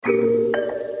Welcome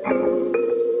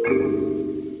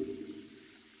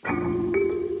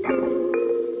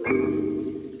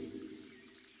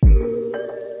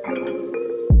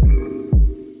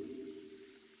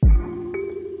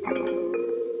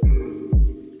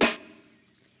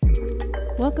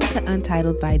to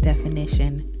Untitled by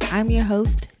Definition. I'm your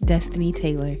host, Destiny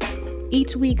Taylor.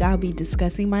 Each week I'll be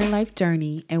discussing my life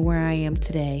journey and where I am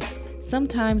today.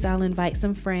 Sometimes I'll invite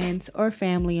some friends or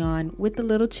family on with a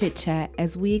little chit chat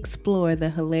as we explore the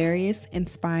hilarious,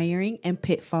 inspiring, and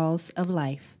pitfalls of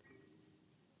life.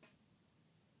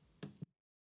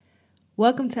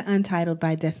 Welcome to Untitled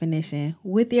by Definition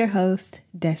with your host,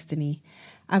 Destiny.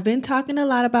 I've been talking a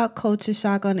lot about culture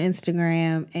shock on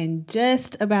Instagram, and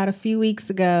just about a few weeks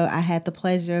ago, I had the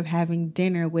pleasure of having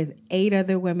dinner with 8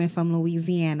 other women from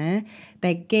Louisiana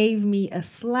that gave me a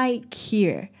slight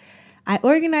cure. I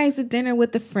organized a dinner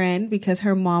with a friend because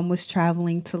her mom was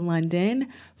traveling to London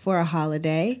for a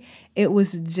holiday. It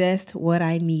was just what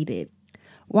I needed.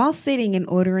 While sitting and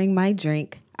ordering my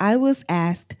drink, I was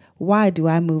asked, why do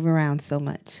I move around so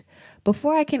much?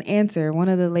 Before I can answer, one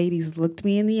of the ladies looked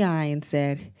me in the eye and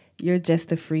said, "You're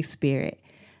just a free spirit."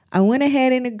 I went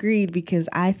ahead and agreed because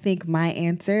I think my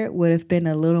answer would have been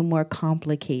a little more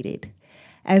complicated.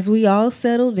 As we all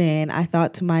settled in, I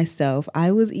thought to myself,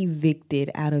 I was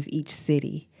evicted out of each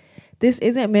city. This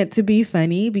isn't meant to be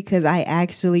funny because I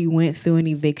actually went through an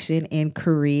eviction in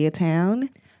Koreatown.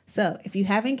 So if you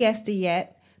haven't guessed it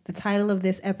yet, the title of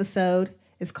this episode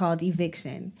is called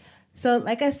Eviction. So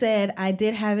like I said, I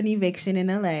did have an eviction in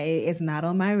LA. It's not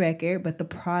on my record, but the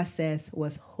process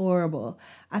was horrible.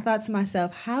 I thought to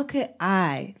myself, how could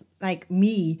I, like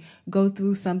me, go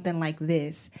through something like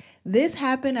this? This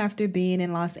happened after being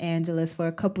in Los Angeles for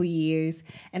a couple years,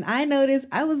 and I noticed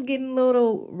I was getting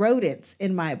little rodents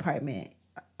in my apartment.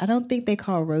 I don't think they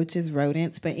call roaches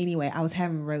rodents, but anyway, I was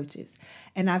having roaches.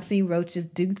 And I've seen roaches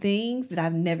do things that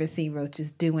I've never seen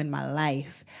roaches do in my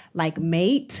life, like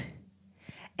mate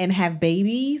and have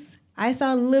babies. I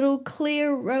saw little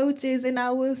clear roaches and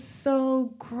I was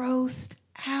so grossed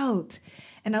out.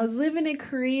 And I was living in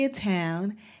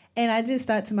Koreatown and I just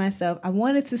thought to myself, I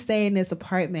wanted to stay in this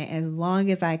apartment as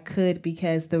long as I could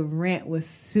because the rent was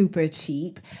super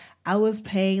cheap. I was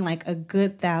paying like a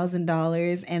good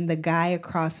 $1,000 and the guy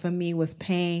across from me was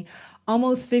paying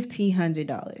almost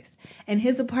 $1,500. And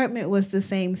his apartment was the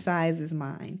same size as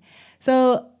mine.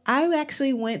 So I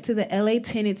actually went to the LA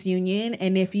Tenants Union,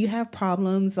 and if you have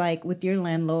problems like with your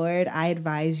landlord, I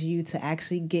advise you to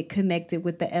actually get connected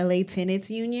with the LA Tenants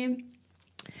Union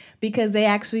because they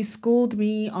actually schooled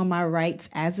me on my rights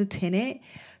as a tenant.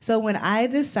 So when I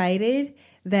decided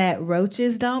that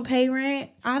roaches don't pay rent,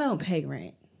 I don't pay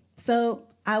rent. So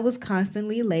I was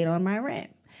constantly late on my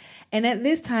rent. And at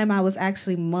this time, I was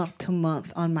actually month to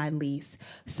month on my lease.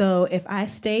 So if I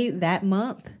stayed that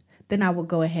month, then I would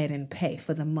go ahead and pay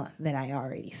for the month that I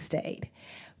already stayed.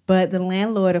 But the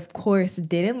landlord, of course,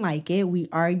 didn't like it. We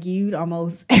argued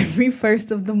almost every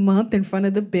first of the month in front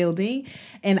of the building.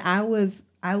 And I was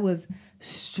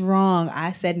strong.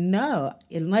 I said, no,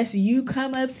 unless you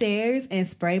come upstairs and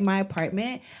spray my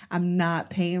apartment, I'm not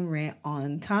paying rent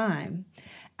on time.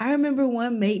 I remember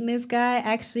one maintenance guy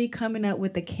actually coming up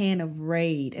with a can of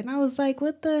Raid. And I was like,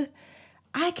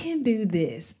 I can do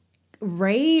this.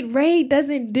 Raid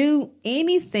doesn't do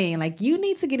anything. Like, you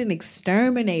need to get an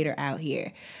exterminator out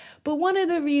here. But one of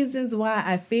the reasons why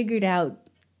I figured out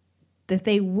that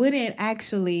they wouldn't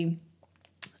actually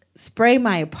spray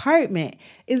my apartment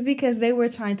is because they were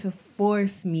trying to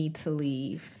force me to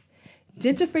leave.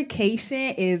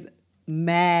 Gentrification is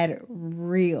mad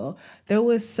real. There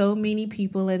was so many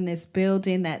people in this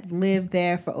building that lived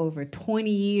there for over 20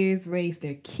 years, raised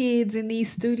their kids in these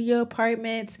studio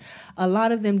apartments. A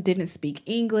lot of them didn't speak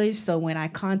English, so when I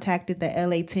contacted the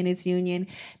LA Tenants Union,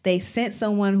 they sent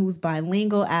someone who's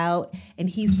bilingual out, and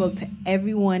he spoke to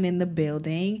everyone in the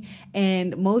building,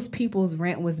 and most people's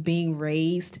rent was being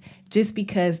raised just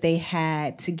because they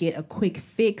had to get a quick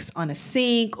fix on a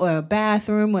sink or a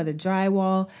bathroom or the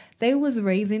drywall. They was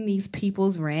raising these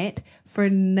people's rent for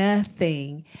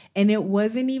nothing. And it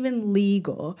wasn't even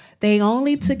legal. They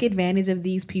only took advantage of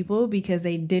these people because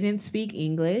they didn't speak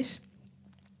English.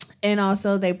 And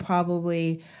also they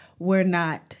probably were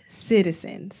not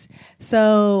citizens.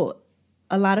 So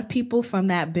a lot of people from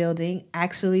that building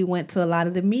actually went to a lot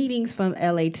of the meetings from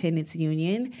LA Tenants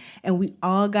Union, and we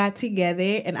all got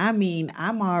together. And I mean,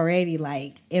 I'm already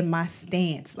like in my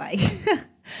stance, like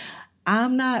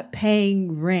I'm not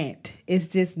paying rent. It's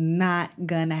just not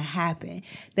gonna happen.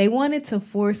 They wanted to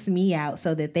force me out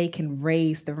so that they can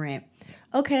raise the rent.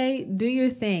 okay, do your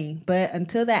thing. But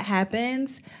until that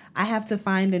happens, I have to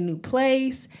find a new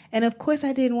place. And of course,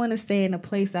 I didn't want to stay in a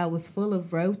place that was full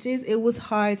of roaches. It was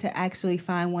hard to actually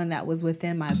find one that was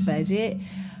within my budget.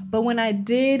 But when I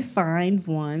did find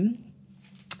one,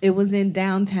 it was in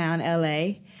downtown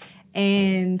LA.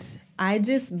 And I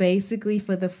just basically,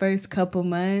 for the first couple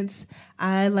months,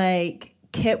 I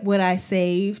kept what I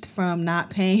saved from not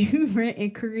paying rent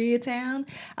in Koreatown.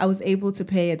 I was able to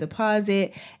pay a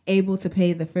deposit, able to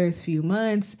pay the first few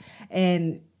months,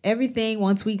 and everything.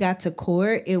 Once we got to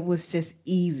court, it was just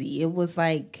easy. It was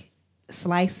like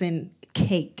slicing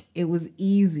cake. It was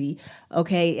easy.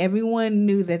 Okay. Everyone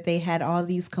knew that they had all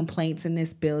these complaints in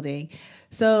this building.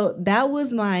 So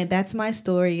that's my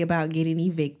story about getting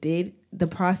evicted. The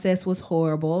process was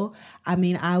horrible. I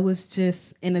mean, I was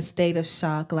just in a state of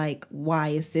shock, like, why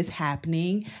is this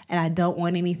happening? And I don't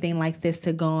want anything like this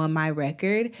to go on my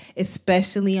record,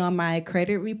 especially on my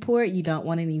credit report. You don't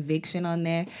want an eviction on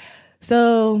there.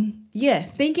 So, yeah,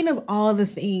 thinking of all the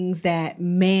things that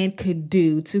man could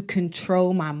do to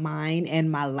control my mind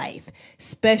and my life,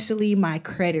 especially my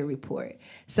credit report.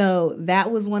 So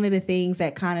that was one of the things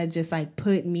that kind of just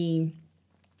put me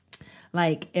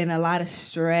in a lot of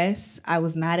stress. I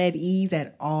was not at ease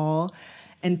at all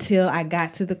until I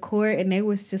got to the court, and they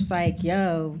was just like,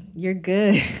 yo, you're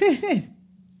good.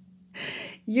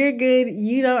 You're good.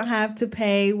 You don't have to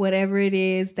pay whatever it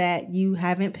is that you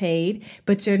haven't paid,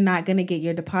 but you're not going to get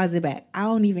your deposit back. I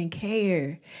don't even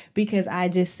care because I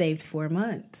just saved 4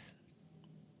 months.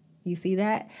 You see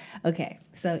that? Okay.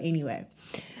 So anyway.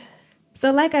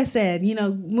 So like I said,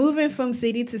 moving from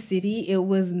city to city, it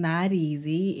was not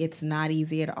easy. It's not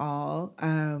easy at all.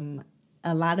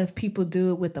 A lot of people do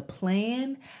it with a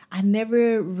plan. I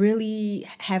never really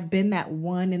have been that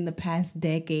one in the past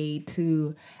decade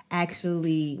to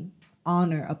actually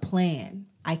honor a plan.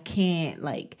 I can't,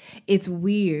 it's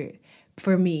weird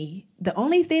for me. The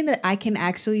only thing that I can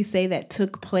actually say that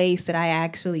took place that I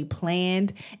actually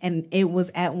planned and it was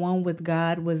at one with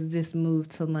God was this move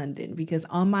to London. Because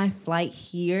on my flight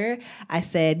here, I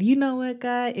said, you know what,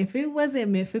 God, if it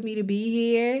wasn't meant for me to be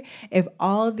here, if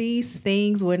all these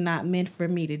things were not meant for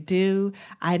me to do,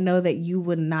 I know that you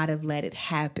would not have let it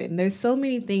happen. There's so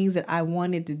many things that I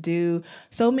wanted to do,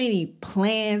 so many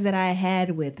plans that I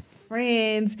had with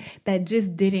friends that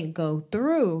just didn't go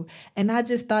through. And I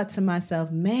just thought to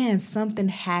myself, man, something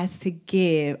has to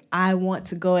give. I want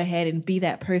to go ahead and be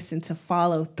that person to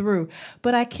follow through.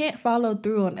 But I can't follow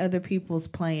through on other people's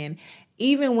plan,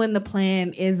 even when the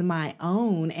plan is my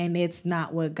own and it's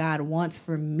not what God wants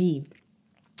for me.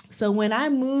 So when I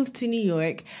moved to New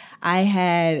York, I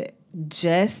had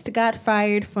just got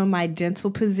fired from my dental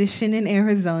position in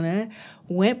Arizona,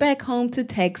 went back home to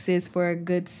Texas for a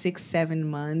good 6-7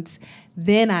 months.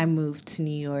 Then I moved to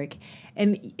New York.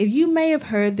 And if you may have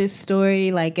heard this story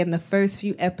in the first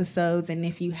few episodes, and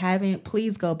if you haven't,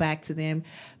 please go back to them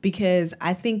because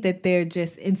I think that they're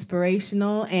just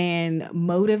inspirational and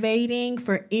motivating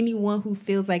for anyone who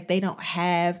feels like they don't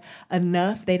have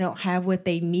enough, they don't have what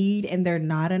they need, and they're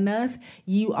not enough.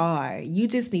 You are. You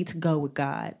just need to go with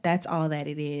God. That's all that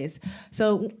it is.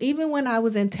 So even when I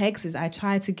was in Texas, I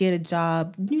tried to get a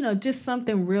job, just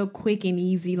something real quick and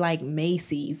easy like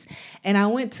Macy's. And I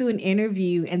went to an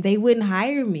interview and they wouldn't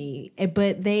hire me,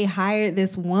 but they hired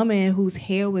this woman whose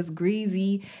hair was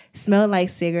greasy, smelled like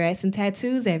cigarettes, and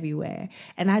tattoos everywhere.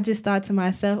 And I just thought to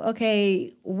myself,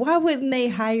 okay, why wouldn't they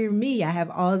hire me? I have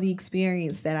all the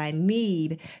experience that I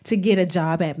need to get a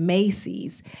job at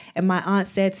Macy's. And my aunt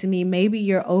said to me, maybe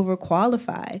you're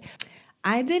overqualified.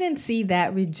 I didn't see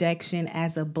that rejection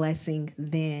as a blessing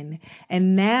then.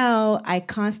 And now I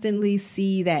constantly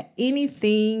see that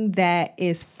anything that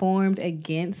is formed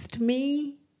against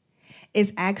me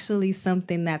is actually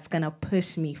something that's going to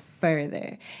push me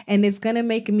further. And it's going to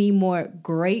make me more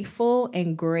grateful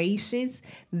and gracious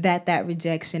that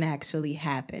rejection actually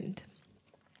happened.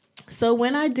 So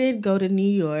when I did go to New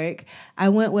York, I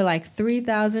went with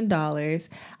 $3,000.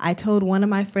 I told one of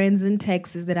my friends in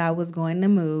Texas that I was going to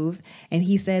move, and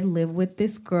he said, live with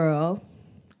this girl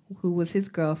who was his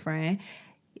girlfriend.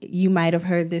 You might have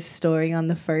heard this story on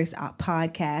the first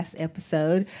podcast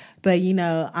episode, but,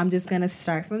 I'm just going to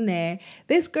start from there.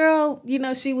 This girl,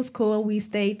 she was cool. We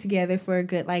stayed together for a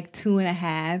good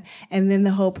 2.5. And then the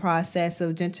whole process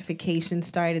of gentrification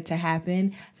started to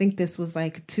happen. I think this was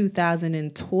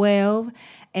 2012.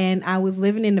 And I was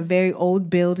living in a very old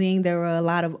building. There were a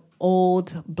lot of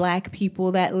old Black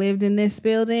people that lived in this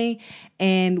building.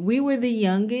 And we were the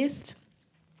youngest.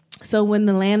 So when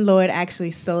the landlord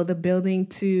actually sold the building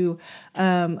to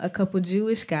a couple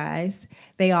Jewish guys,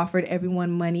 they offered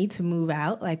everyone money to move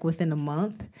out, like within a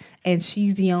month. And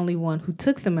she's the only one who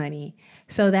took the money.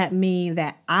 So that means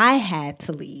that I had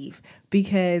to leave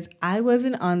because I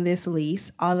wasn't on this lease.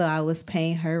 Although I was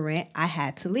paying her rent, I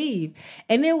had to leave.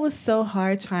 And it was so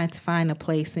hard trying to find a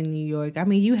place in New York. I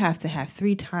mean, you have to have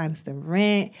 3 times the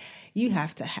rent. You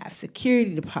have to have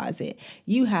security deposit.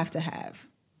 You have to have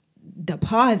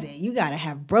deposit. You got to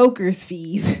have broker's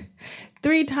fees.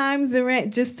 3 times the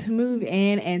rent just to move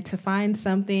in and to find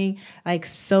something like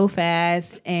so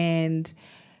fast. And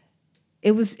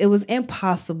it was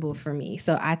impossible for me.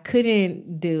 So I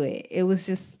couldn't do it. It was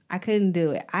just, I couldn't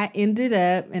do it. I ended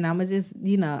up, and I'm going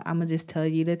to just tell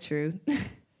you the truth.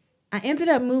 I ended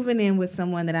up moving in with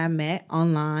someone that I met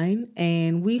online,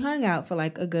 and we hung out for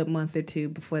like a good month or 2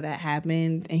 before that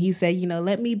happened. And he said,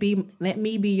 let me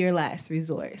be your last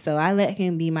resort. So I let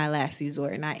him be my last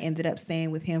resort, and I ended up staying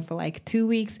with him for like 2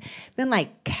 weeks, then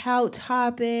like couch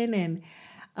hopping. And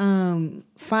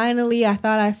finally I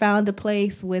thought I found a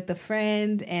place with a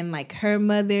friend and like her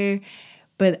mother,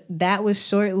 but that was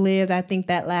short-lived. I think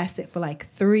that lasted for like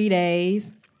 3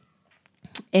 days.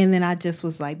 And then I just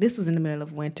was like, this was in the middle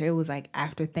of winter. It was like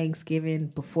after Thanksgiving,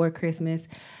 before Christmas.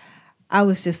 I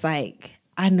was just like,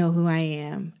 I know who I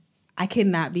am. I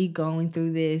cannot be going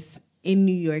through this in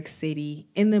New York City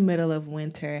in the middle of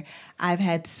winter. I've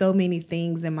had so many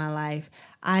things in my life.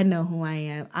 I know who I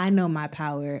am. I know my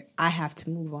power. I have to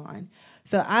move on.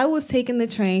 So I was taking the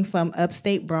train from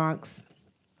upstate Bronx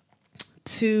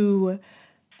to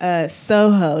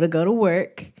Soho to go to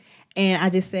work. And I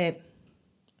just said,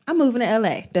 I'm moving to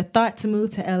LA. The thought to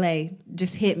move to LA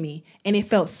just hit me. And it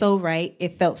felt so right.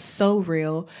 It felt so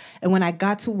real. And when I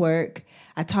got to work,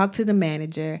 I talked to the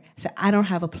manager, said, I don't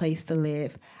have a place to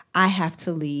live. I have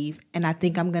to leave, and I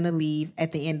think I'm going to leave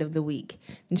at the end of the week.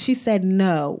 And she said,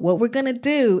 no, what we're going to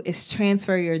do is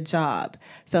transfer your job.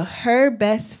 So her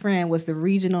best friend was the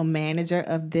regional manager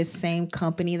of this same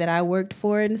company that I worked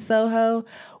for in Soho,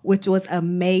 which was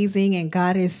amazing. And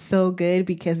God is so good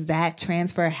because that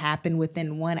transfer happened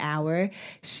within 1 hour.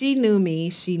 She knew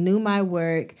me. She knew my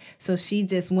work. So she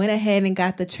just went ahead and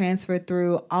got the transfer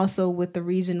through. Also with the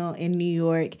regional in New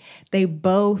York, they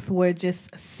both were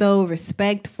just so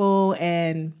respectful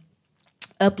and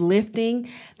uplifting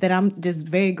that I'm just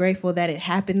very grateful that it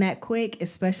happened that quick,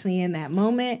 especially in that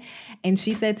moment. And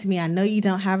she said to me, I know you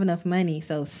don't have enough money,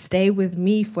 so stay with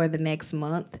me for the next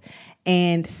month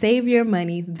and save your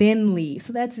money, then leave.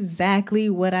 So that's exactly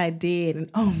what I did.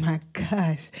 And oh my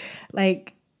gosh,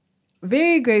 like,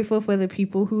 very grateful for the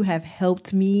people who have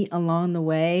helped me along the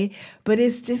way. But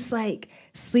it's just like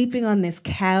sleeping on this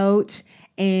couch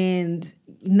and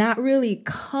not really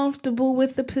comfortable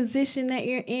with the position that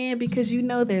you're in because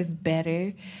there's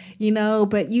better,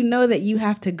 but that you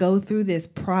have to go through this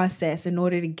process in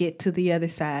order to get to the other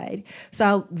side.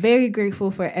 So I'm very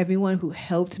grateful for everyone who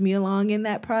helped me along in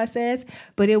that process,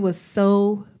 but it was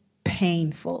so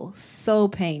painful, so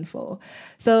painful.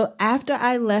 So after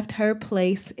I left her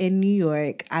place in New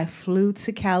York, I flew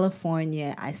to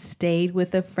California. I stayed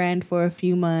with a friend for a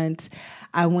few months.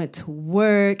 I went to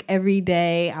work every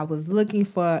day. I was looking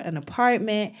for an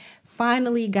apartment.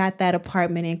 Finally got that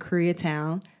apartment in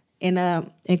Koreatown, in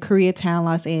Koreatown,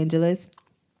 Los Angeles.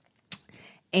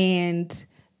 And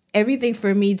everything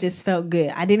for me just felt good.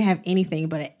 I didn't have anything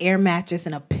but an air mattress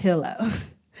and a pillow.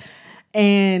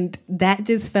 And that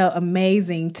just felt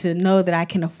amazing to know that I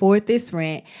can afford this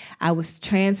rent. I was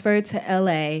transferred to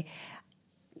LA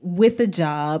with a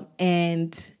job,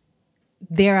 and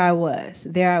there I was.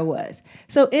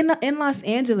 So in Los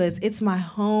Angeles, it's my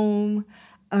home.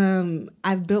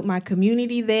 I've built my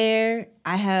community there.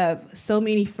 I have so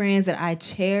many friends that I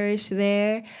cherish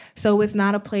there. So it's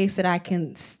not a place that I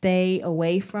can stay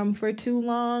away from for too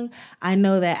long. I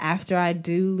know that after I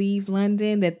do leave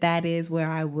London, that is where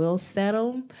I will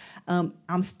settle.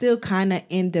 I'm still kind of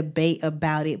in debate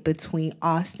about it between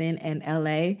Austin and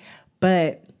LA,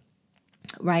 but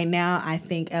right now I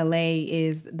think LA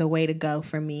is the way to go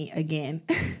for me again.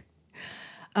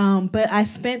 But I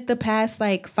spent the past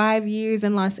 5 years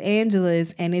in Los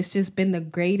Angeles, and it's just been the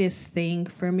greatest thing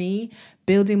for me,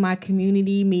 building my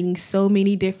community, meeting so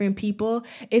many different people.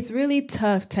 It's really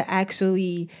tough to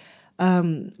actually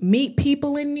meet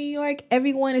people in New York.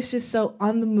 Everyone is just so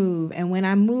on the move. And when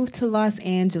I moved to Los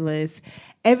Angeles,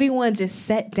 everyone just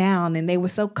sat down and they were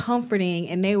so comforting,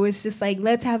 and they was just like,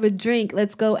 let's have a drink,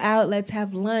 let's go out, let's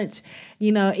have lunch.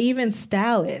 Even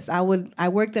stylists. I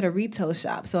worked at a retail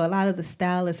shop, so a lot of the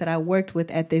stylists that I worked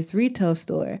with at this retail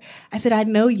store, I said, I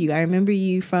know you. I remember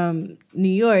you from New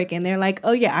York. And they're like,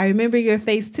 oh yeah, I remember your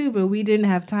face too, but we didn't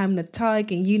have time to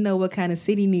talk, and you know what kind of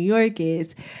city New York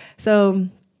is. So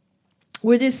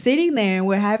we're just sitting there and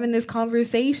we're having this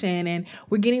conversation and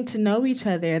we're getting to know each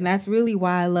other. And that's really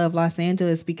why I love Los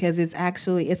Angeles, because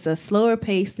it's a slower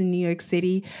pace than New York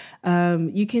City.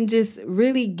 You can just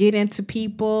really get into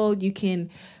people. You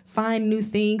can find new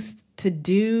things to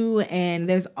do. And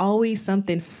there's always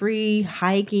something free,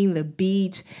 hiking, the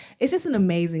beach. It's just an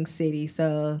amazing city.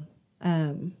 So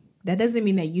that doesn't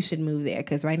mean that you should move there,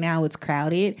 because right now it's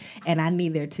crowded and I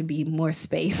need there to be more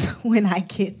space when I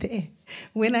get there,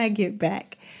 when I get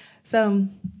back. So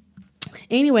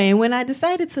anyway, and when I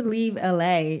decided to leave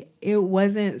LA, it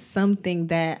wasn't something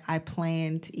that I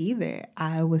planned either.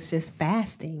 I was just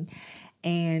fasting.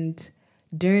 And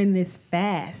during this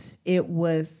fast, it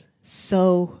was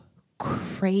so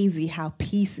crazy how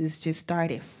pieces just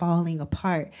started falling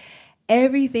apart.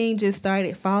 Everything just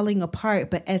started falling apart,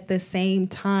 but at the same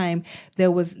time,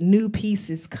 there was new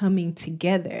pieces coming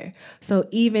together. So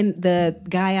even the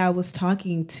guy I was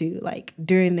talking to, like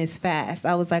during this fast,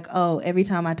 I was like, oh, every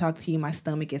time I talk to you, my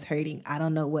stomach is hurting. I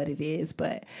don't know what it is,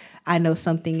 but I know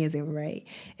something isn't right.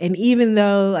 And even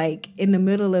though like in the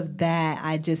middle of that,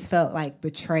 I just felt like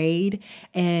betrayed,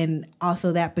 and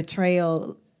also that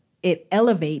betrayal, it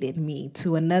elevated me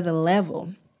to another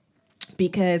level,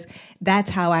 because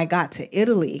that's how I got to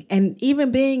Italy. And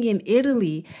even being in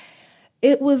Italy,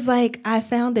 it was like I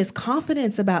found this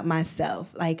confidence about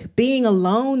myself, like being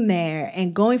alone there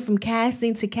and going from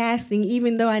casting to casting.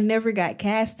 Even though I never got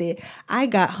casted, I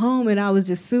got home and I was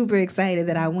just super excited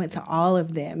that I went to all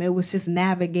of them. It was just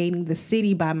navigating the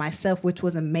city by myself, which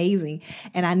was amazing.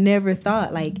 And I never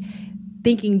thought, like,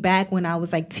 thinking back when I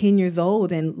was like 10 years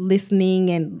old and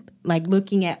listening and like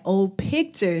looking at old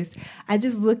pictures, I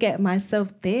just look at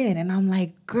myself then and I'm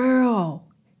like, girl,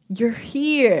 you're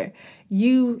here.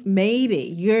 You made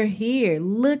it. You're here.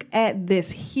 Look at this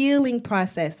healing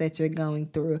process that you're going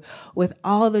through with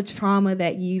all the trauma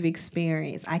that you've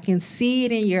experienced. I can see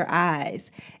it in your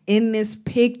eyes in this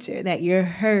picture that you're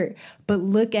hurt, but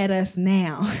look at us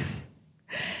now.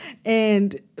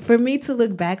 And for me to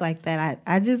look back like that,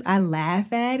 I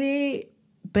laugh at it,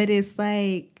 but it's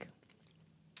like,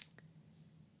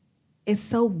 it's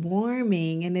so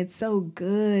warming and it's so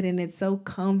good and it's so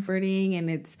comforting and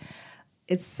it's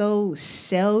so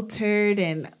sheltered,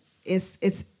 and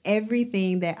it's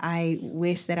everything that I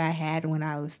wish that I had when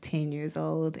I was 10 years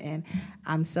old. And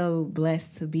I'm so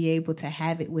blessed to be able to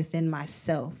have it within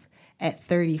myself at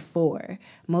 34.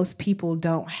 Most people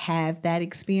don't have that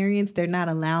experience. They're not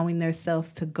allowing themselves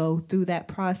to go through that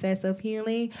process of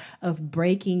healing, of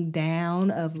breaking down,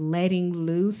 of letting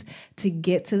loose, to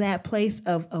get to that place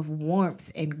of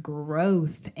warmth and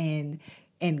growth and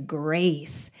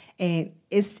grace. And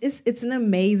it's an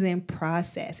amazing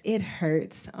process. It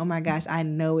hurts. Oh my gosh, I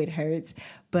know it hurts,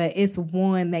 but it's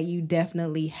one that you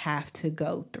definitely have to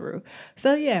go through.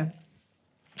 So yeah,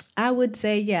 I would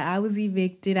say, yeah, I was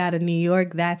evicted out of New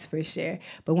York, that's for sure.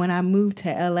 But when I moved to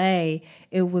LA,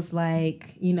 it was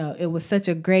like, it was such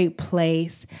a great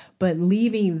place. But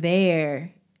leaving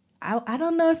there, I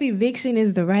don't know if eviction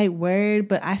is the right word,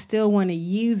 but I still want to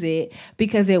use it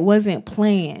because it wasn't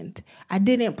planned. I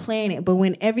didn't plan it, but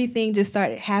when everything just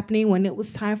started happening, when it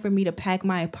was time for me to pack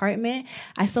my apartment,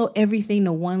 I sold everything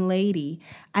to one lady.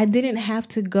 I didn't have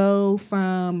to go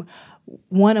from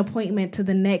one appointment to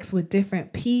the next with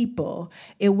different people.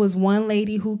 It was one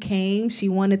lady who came. She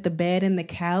wanted the bed and the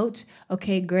couch.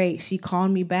 Okay, great. She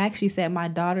called me back. She said, my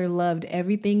daughter loved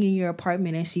everything in your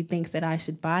apartment and she thinks that I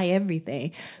should buy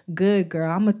everything. Good, girl.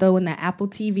 I'm going to throw in the Apple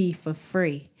TV for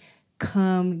free.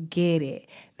 Come get it.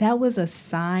 That was a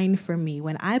sign for me.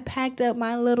 When I packed up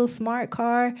my little smart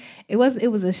car, it was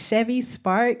a Chevy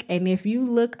Spark. And if you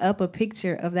look up a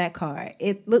picture of that car,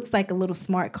 it looks like a little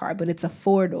smart car, but it's a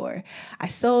 4-door. I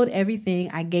sold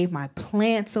everything. I gave my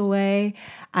plants away.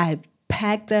 I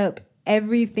packed up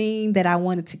everything that I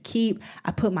wanted to keep.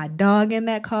 I put my dog in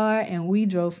that car and we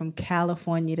drove from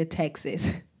California to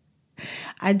Texas.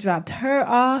 I dropped her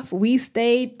off. We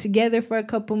stayed together for a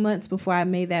couple months before I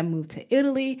made that move to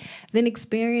Italy. Then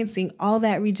experiencing all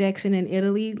that rejection in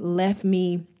Italy left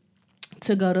me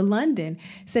to go to London.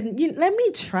 Said, let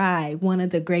me try one of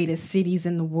the greatest cities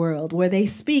in the world where they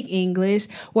speak English,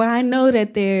 where I know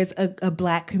that there's a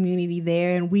Black community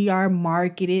there and we are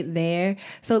marketed there.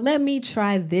 So let me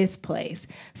try this place.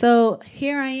 So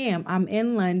here I am. I'm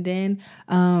in London.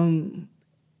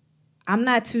 I'm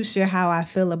not too sure how I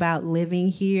feel about living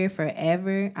here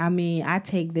forever. I mean, I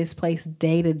take this place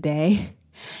day to day.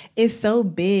 It's so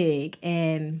big,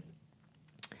 and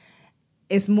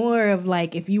it's more of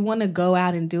like, if you want to go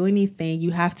out and do anything,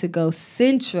 you have to go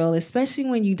central, especially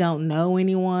when you don't know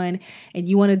anyone and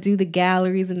you want to do the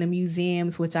galleries and the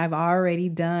museums, which I've already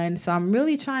done. So I'm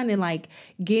really trying to like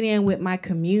get in with my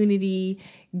community,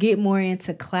 get more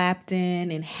into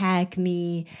Clapton and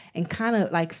Hackney, and kind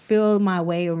of like feel my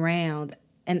way around.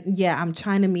 And yeah, I'm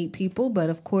trying to meet people,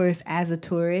 but of course, as a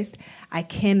tourist, I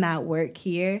cannot work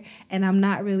here, and I'm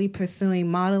not really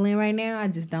pursuing modeling right now. I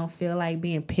just don't feel like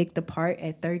being picked apart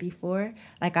at 34.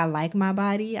 Like, I like my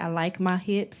body, I like my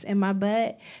hips and my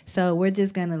butt, so we're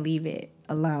just gonna leave it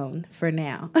alone for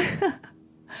now.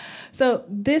 So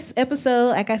this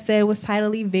episode, like I said, was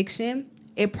titled Eviction.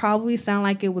 It probably sounded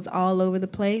like it was all over the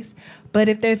place, but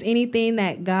if there's anything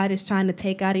that God is trying to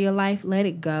take out of your life, let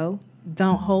it go.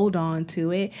 Don't hold on to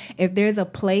it. If there's a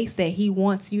place that he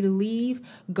wants you to leave,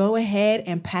 go ahead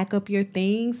and pack up your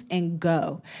things and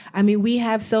go. I mean, we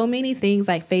have so many things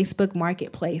like Facebook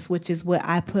Marketplace, which is what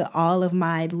I put all of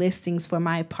my listings for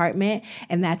my apartment.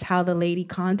 And that's how the lady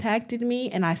contacted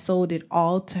me, and I sold it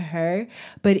all to her.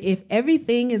 But if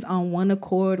everything is on one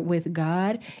accord with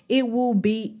God, it will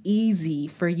be easy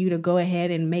for you to go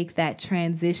ahead and make that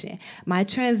transition. My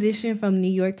transition from New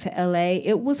York to LA,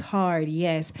 it was hard,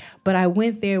 yes, but I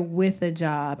went there with a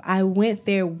job. I went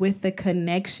there with the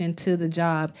connection to the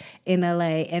job in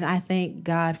LA, and I thank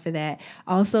God for that.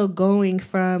 Also, going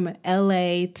from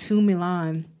LA to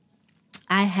Milan,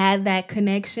 I had that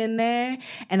connection there,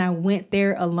 and I went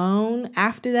there alone.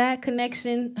 After that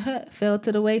connection fell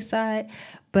to the wayside,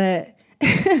 but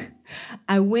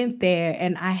I went there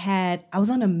and I was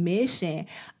on a mission.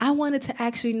 I wanted to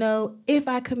actually know if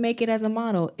I could make it as a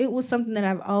model. It was something that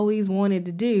I've always wanted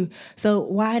to do. So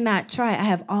why not try? I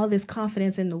have all this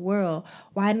confidence in the world.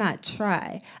 Why not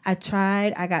try? I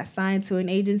tried. I got signed to an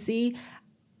agency.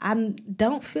 I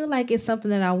don't feel like it's something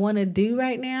that I want to do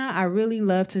right now. I really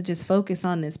love to just focus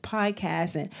on this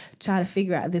podcast and try to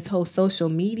figure out this whole social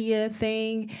media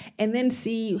thing and then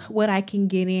see what I can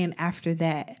get in after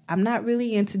that. I'm not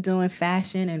really into doing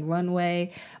fashion and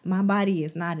runway. My body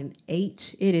is not an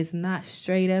H. It is not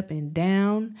straight up and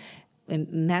down.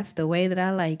 And that's the way that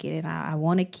I like it. And I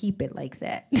want to keep it like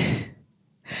that.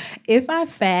 If I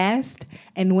fast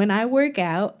and when I work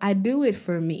out, I do it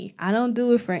for me. I don't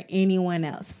do it for anyone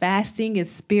else. Fasting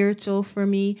is spiritual for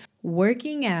me.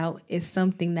 Working out is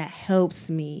something that helps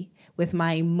me with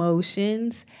my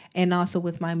emotions and also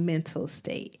with my mental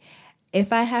state.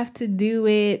 If I have to do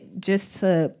it just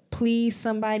to please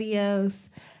somebody else,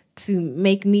 to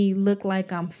make me look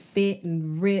like I'm fit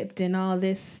and ripped and all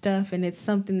this stuff, and it's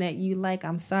something that you like,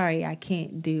 I'm sorry, I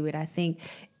can't do it. I think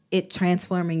it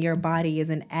transforming your body is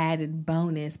an added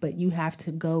bonus, but you have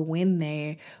to go in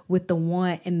there with the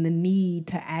want and the need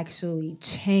to actually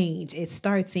change. It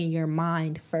starts in your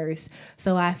mind first.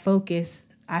 So I focus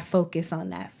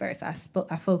on that first. I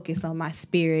focus on my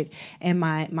spirit and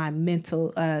my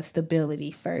mental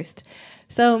stability first.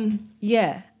 So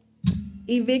yeah,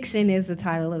 Eviction is the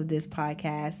title of this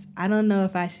podcast. I don't know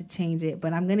if I should change it,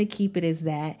 but I'm going to keep it as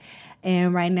that.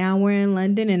 And right now we're in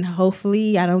London, and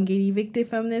hopefully I don't get evicted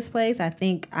from this place. I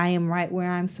think I am right where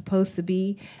I'm supposed to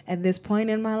be at this point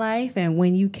in my life. And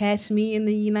when you catch me in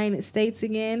the United States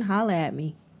again, holla at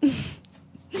me.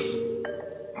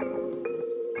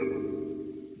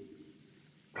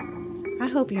 I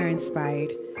hope you're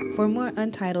inspired. For more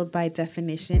Untitled by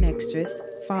Definition extras,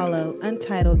 follow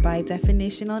Untitled by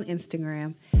Definition on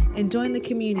Instagram and join the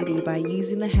community by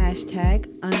using the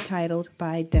hashtag Untitled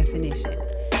by Definition.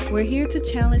 We're here to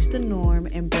challenge the norm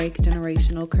and break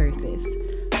generational curses.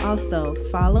 Also,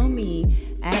 follow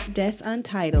me at Des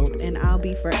Untitled, and I'll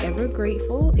be forever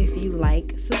grateful if you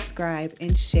like, subscribe,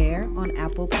 and share on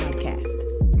Apple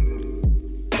Podcasts.